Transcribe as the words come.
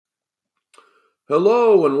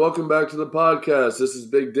Hello and welcome back to the podcast. This is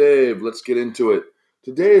Big Dave. Let's get into it.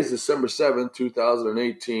 Today is December 7th,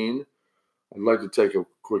 2018. I'd like to take a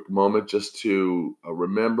quick moment just to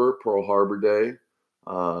remember Pearl Harbor Day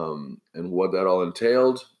and what that all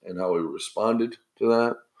entailed and how we responded to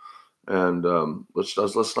that. And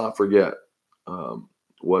let's not forget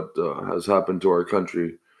what has happened to our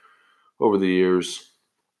country over the years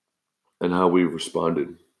and how we've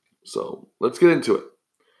responded. So let's get into it.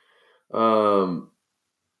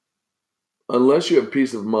 Unless you have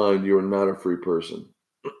peace of mind, you are not a free person.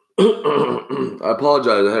 I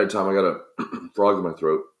apologize ahead of time. I got a frog in my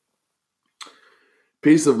throat.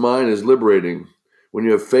 Peace of mind is liberating. When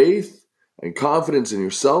you have faith and confidence in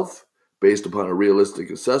yourself, based upon a realistic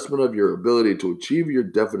assessment of your ability to achieve your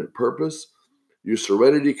definite purpose, your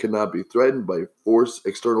serenity cannot be threatened by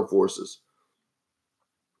external forces.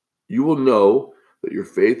 You will know that your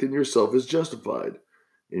faith in yourself is justified,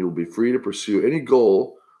 and you will be free to pursue any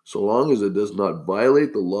goal so long as it does not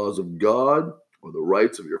violate the laws of God or the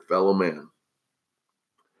rights of your fellow man.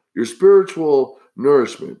 Your spiritual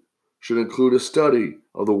nourishment should include a study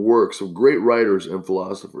of the works of great writers and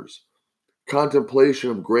philosophers, contemplation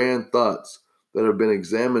of grand thoughts that have been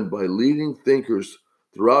examined by leading thinkers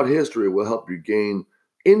throughout history will help you gain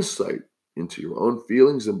insight into your own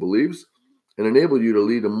feelings and beliefs and enable you to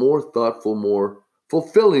lead a more thoughtful, more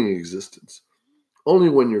fulfilling existence. Only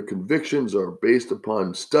when your convictions are based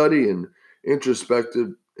upon study and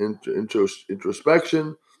introspection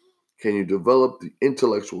can you develop the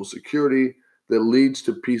intellectual security that leads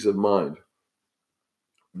to peace of mind.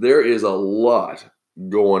 There is a lot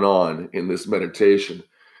going on in this meditation.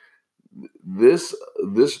 This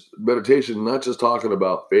meditation is not just talking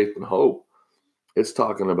about faith and hope. It's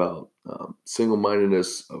talking about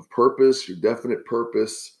single-mindedness of purpose, your definite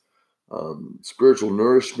purpose, spiritual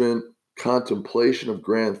nourishment, contemplation of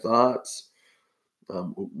grand thoughts.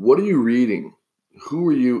 What are you reading? Who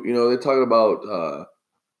are you? They talk about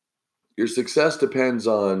your success depends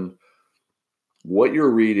on what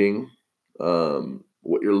you're reading,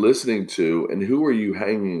 what you're listening to, and who are you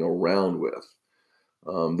hanging around with.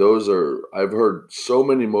 I've heard so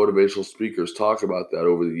many motivational speakers talk about that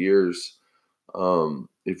over the years.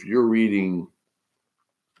 If you're reading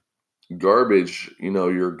garbage,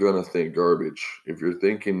 you're going to think garbage. If you're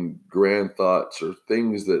thinking grand thoughts or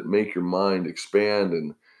things that make your mind expand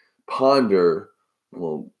and ponder,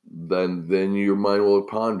 well, then your mind will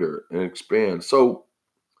ponder and expand. So,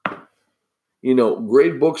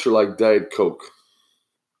 great books are like Diet Coke.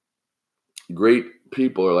 Great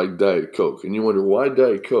people are like Diet Coke. And you wonder, why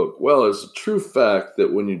Diet Coke? Well, it's a true fact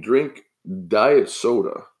that when you drink diet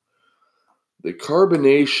soda, the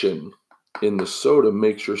carbonation in the soda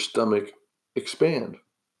makes your stomach expand.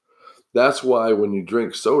 That's why when you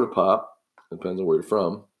drink soda pop, depends on where you're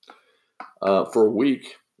from, for a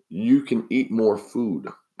week, you can eat more food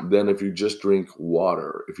than if you just drink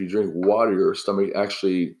water. If you drink water, your stomach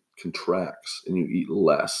actually contracts and you eat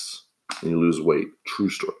less and you lose weight. True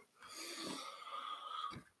story.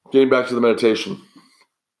 Getting back to the meditation.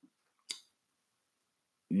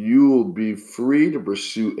 You will be free to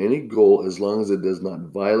pursue any goal as long as it does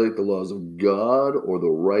not violate the laws of God or the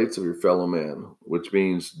rights of your fellow man, which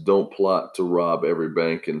means don't plot to rob every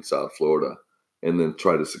bank in South Florida and then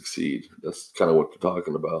try to succeed. That's kind of what they're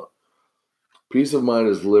talking about. Peace of mind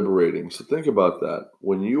is liberating. So think about that.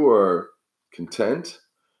 When you are content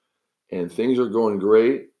and things are going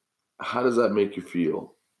great, how does that make you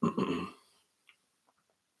feel?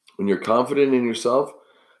 When you're confident in yourself,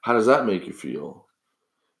 how does that make you feel?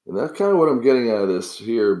 And that's kind of what I'm getting out of this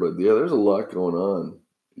here. But yeah, there's a lot going on.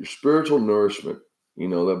 Your spiritual nourishment,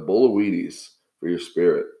 that bowl of Wheaties for your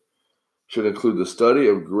spirit, should include the study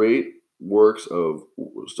of the works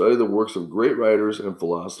of great writers and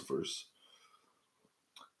philosophers,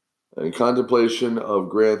 and contemplation of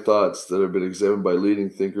grand thoughts that have been examined by leading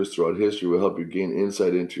thinkers throughout history will help you gain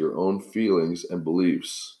insight into your own feelings and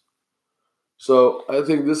beliefs. So I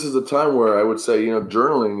think this is a time where I would say,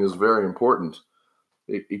 journaling is very important.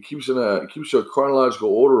 It keeps you a chronological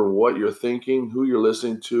order of what you're thinking, who you're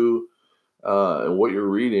listening to, and what you're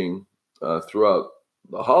reading throughout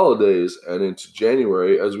the holidays and into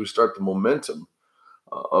January as we start the momentum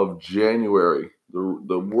of January.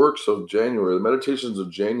 The works of January, the meditations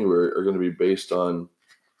of January are going to be based on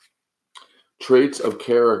traits of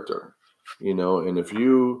character, and if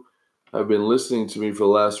you have been listening to me for the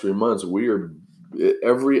last 3 months,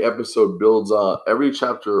 every episode builds on, every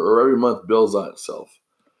chapter or every month builds on itself.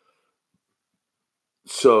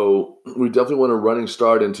 So we definitely want a running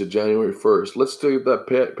start into January 1st. Let's take that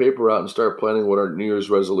paper out and start planning what our New Year's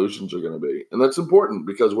resolutions are going to be. And that's important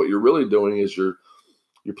because what you're really doing is you're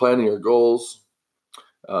planning your goals,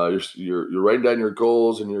 you're writing down your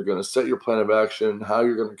goals, and you're going to set your plan of action, how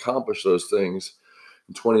you're going to accomplish those things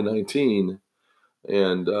in 2019.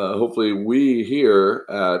 And hopefully we here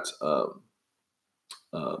at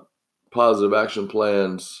Positive Action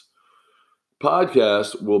Plans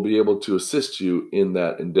podcast will be able to assist you in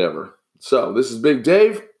that endeavor. So this is Big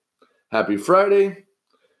Dave. Happy Friday.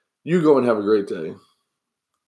 You go and have a great day.